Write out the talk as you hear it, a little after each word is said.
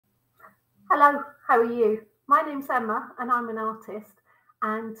Hello, how are you? My name's Emma and I'm an artist,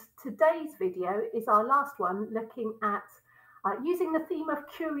 and today's video is our last one looking at using the theme of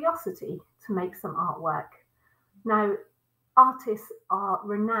curiosity to make some artwork. Now, artists are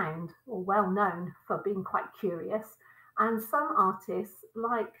renowned or well known for being quite curious, and some artists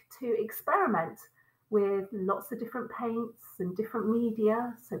like to experiment with lots of different paints and different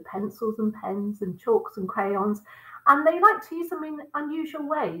media, so pencils and pens and chalks and crayons, and they like to use them in unusual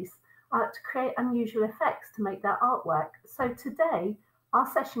ways. To create unusual effects to make their artwork. So today, our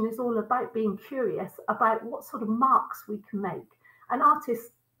session is all about being curious about what sort of marks we can make. And artists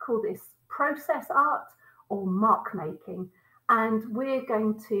call this process art or mark making. And I'm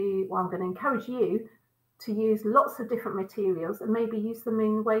going to encourage you to use lots of different materials and maybe use them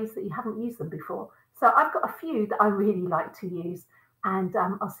in ways that you haven't used them before. So I've got a few that I really like to use, and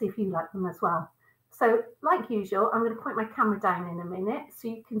I'll see if you like them as well. So like usual, I'm going to point my camera down in a minute so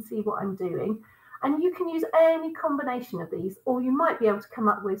you can see what I'm doing. And you can use any combination of these, or you might be able to come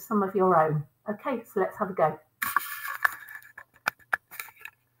up with some of your own. Okay, so let's have a go.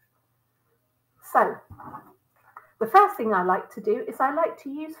 So the first thing I like to do is I like to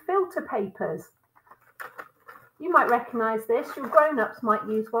use filter papers. You might recognise this. Your grown-ups might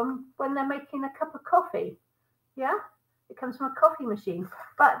use one when they're making a cup of coffee. Yeah? It comes from a coffee machine,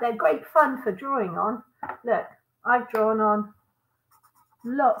 but they're great fun for drawing on. Look, I've drawn on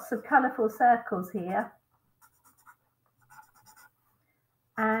lots of colourful circles here.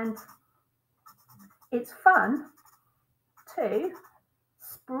 And it's fun to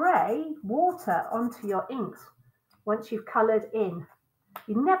spray water onto your inks once you've coloured in.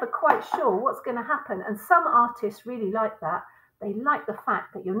 You're never quite sure what's going to happen, and some artists really like that. They like the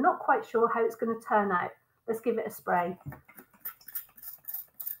fact that you're not quite sure how it's going to turn out. Let's give it a spray.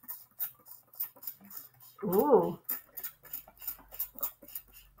 Ooh.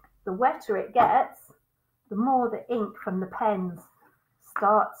 The wetter it gets, the more the ink from the pens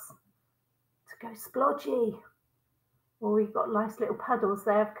starts to go splodgy. Oh, we've got nice little puddles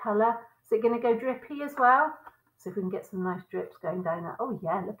there of colour. Is it going to go drippy as well? See if we can get some nice drips going down there. Oh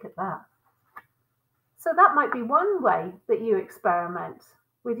yeah, look at that. So that might be one way that you experiment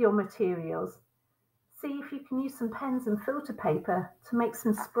with your materials. See if you can use some pens and filter paper to make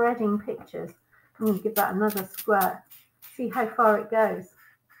some spreading pictures. I'm going to give that another squirt. See how far it goes.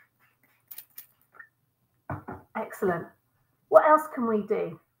 Excellent. What else can we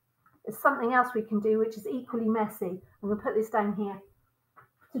do? There's something else we can do which is equally messy. I'm going to put this down here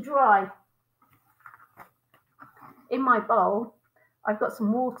to dry. In my bowl, I've got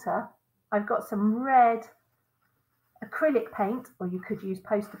some water. I've got some red acrylic paint, or you could use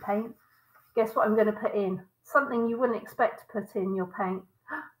poster paint. Guess what I'm going to put in? Something you wouldn't expect to put in your paint.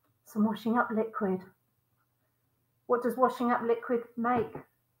 Some washing up liquid. What does washing up liquid make?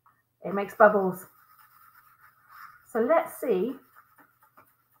 It makes bubbles. So let's see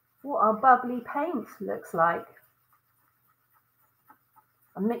what our bubbly paint looks like.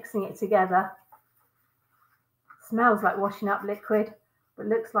 I'm mixing it together. Smells like washing up liquid, but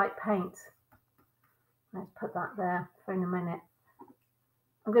looks like paint. Let's put that there for in a minute.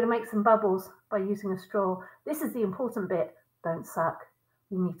 I'm going to make some bubbles by using a straw. This is the important bit. Don't suck.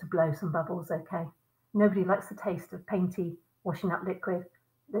 You need to blow some bubbles, okay? Nobody likes the taste of painty washing up liquid.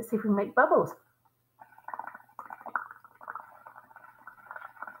 Let's see if we can make bubbles.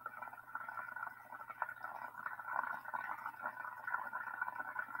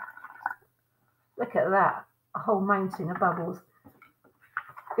 Look at that, a whole mountain of bubbles.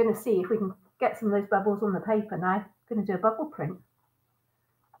 I'm going to see if we can get some of those bubbles on the paper now. I'm going to do a bubble print.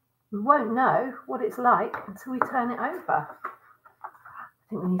 We won't know what it's like until we turn it over. I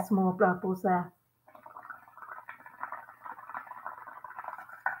think we need some more bubbles there.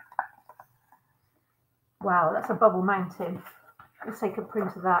 Wow, that's a bubble mountain. Let's take a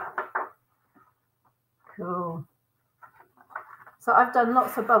print of that. Cool. So I've done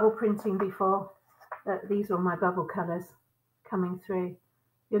lots of bubble printing before. These are my bubble colours coming through.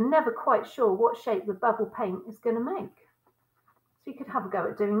 You're never quite sure what shape the bubble paint is going to make. So you could have a go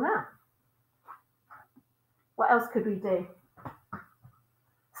at doing that. What else could we do?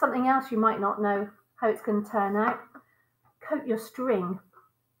 Something else you might not know how it's going to turn out. Coat your string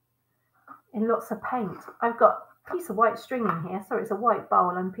in lots of paint. I've got a piece of white string in here. Sorry, it's a white bowl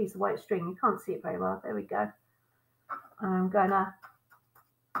and a piece of white string. You can't see it very well. There we go. I'm going to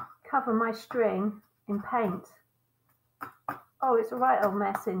cover my string in paint. Oh, it's a right old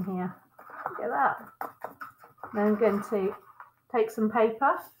mess in here. Look at that. Then I'm going to take some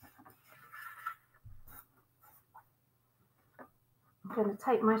paper. I'm going to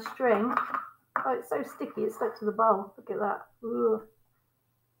take my string. Oh, it's so sticky, it's stuck to the bowl. Look at that. Ooh.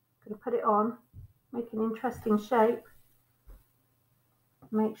 You put it on, make an interesting shape.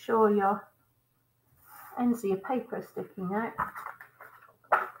 Make sure your ends of your paper are sticking out.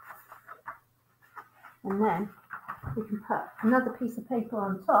 And then we can put another piece of paper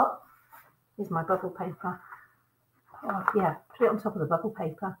on top. Here's my bubble paper. Oh, yeah, put it on top of the bubble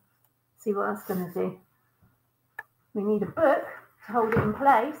paper. See what that's going to do. We need a book to hold it in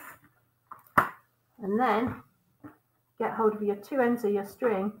place. And then get hold of your two ends of your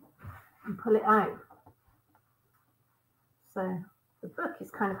string and pull it out. So the book is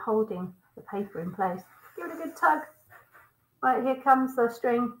kind of holding the paper in place. Give it a good tug. Right, here comes the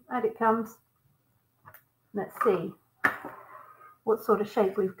string. Out it comes. Let's see what sort of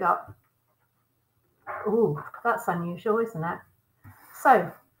shape we've got. Ooh, that's unusual, isn't it?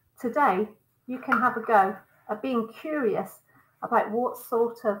 So today you can have a go at being curious about what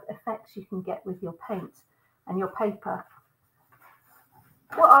sort of effects you can get with your paint and your paper.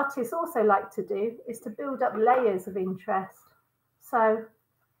 What artists also like to do is to build up layers of interest. So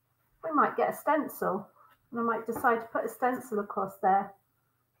we might get a stencil, and I might decide to put a stencil across there.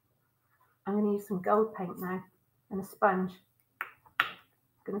 I'm going to use some gold paint now and a sponge. I'm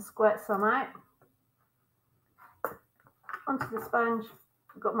going to squirt some out onto the sponge.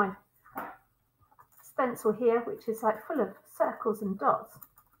 I've got my stencil here, which is like full of circles and dots.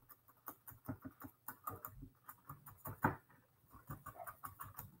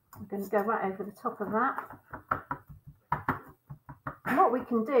 I'm going to go right over the top of that. And what we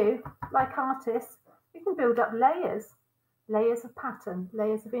can do, like artists, we can build up layers of pattern,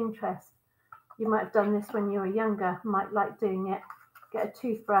 layers of interest. You might have done this when you were younger, might like doing it. Get a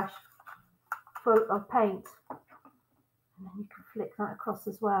toothbrush full of paint, and then you can flick that across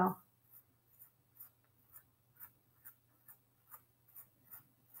as well.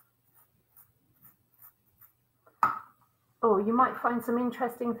 Or you might find some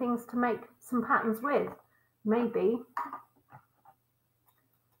interesting things to make some patterns with. Maybe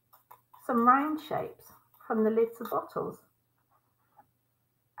some round shapes from the lids of bottles.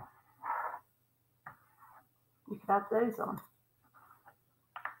 You could add those on.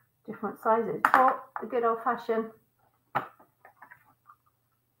 Different sizes. Or a good old-fashioned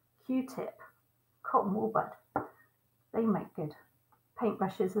Q-tip, cotton wool bud. They make good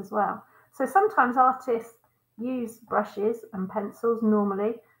paintbrushes as well. So sometimes artists use brushes and pencils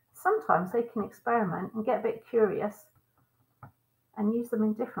normally. Sometimes they can experiment and get a bit curious and use them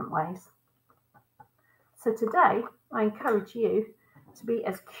in different ways. So today I encourage you to be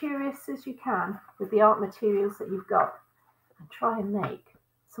as curious as you can with the art materials that you've got and try and make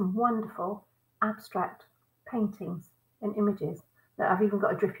some wonderful abstract paintings and images. That I've even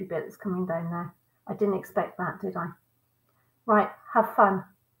got a drippy bit that's coming down there. I didn't expect that, did I? Right, have fun.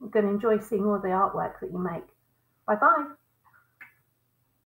 I'm going to enjoy seeing all the artwork that you make. Bye-bye.